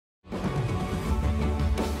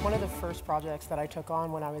of the first projects that I took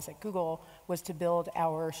on when I was at Google was to build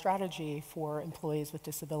our strategy for employees with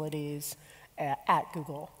disabilities at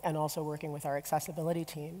Google, and also working with our accessibility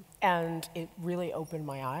team. And it really opened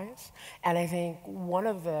my eyes. And I think one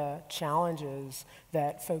of the challenges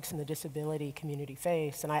that folks in the disability community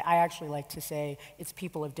face, and I actually like to say it's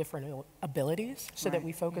people of different abilities, so that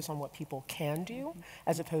we focus on what people can do,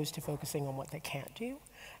 as opposed to focusing on what they can't do,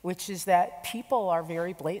 which is that people are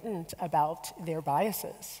very blatant about their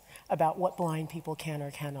biases, about what blind people can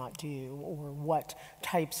or cannot do, or what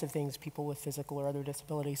types of things people with physical or other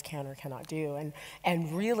disabilities can or cannot do.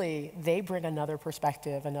 And really, they bring another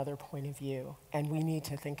perspective, another point of view, and we need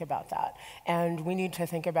to think about that. And we need to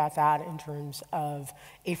think about that in terms of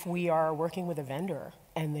if we are working with a vendor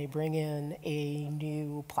and they bring in a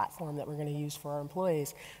new platform that we're going to use for our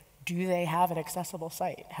employees, do they have an accessible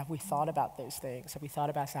site? Have we thought about those things? Have we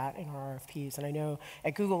thought about that in our RFPs? And I know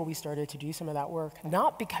at Google we started to do some of that work,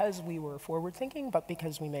 not because we were forward-thinking, but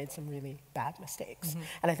because we made some really bad mistakes.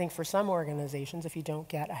 And I think for some organizations, if you don't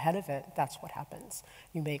get ahead of it, that's what happens.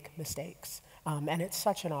 You make mistakes. And it's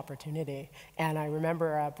such an opportunity. And I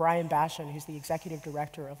remember Brian Bashan, who's the executive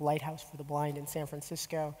director of Lighthouse for the Blind in San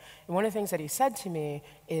Francisco, and one of the things that he said to me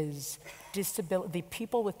is the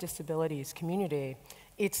people with disabilities community,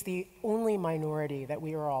 it's the only minority that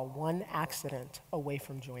we are all one accident away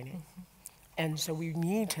from joining. And so we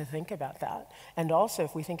need to think about that. And also,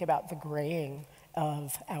 if we think about the graying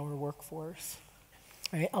of our workforce,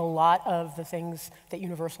 right? A lot of the things that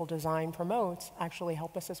universal design promotes actually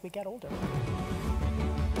help us as we get older.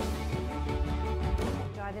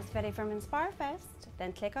 Enjoy this video from Inspirefest,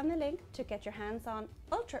 then click on the link to get your hands on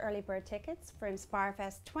ultra early bird tickets for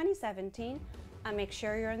Inspirefest 2017, and make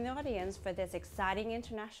sure you're in the audience for this exciting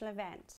international event.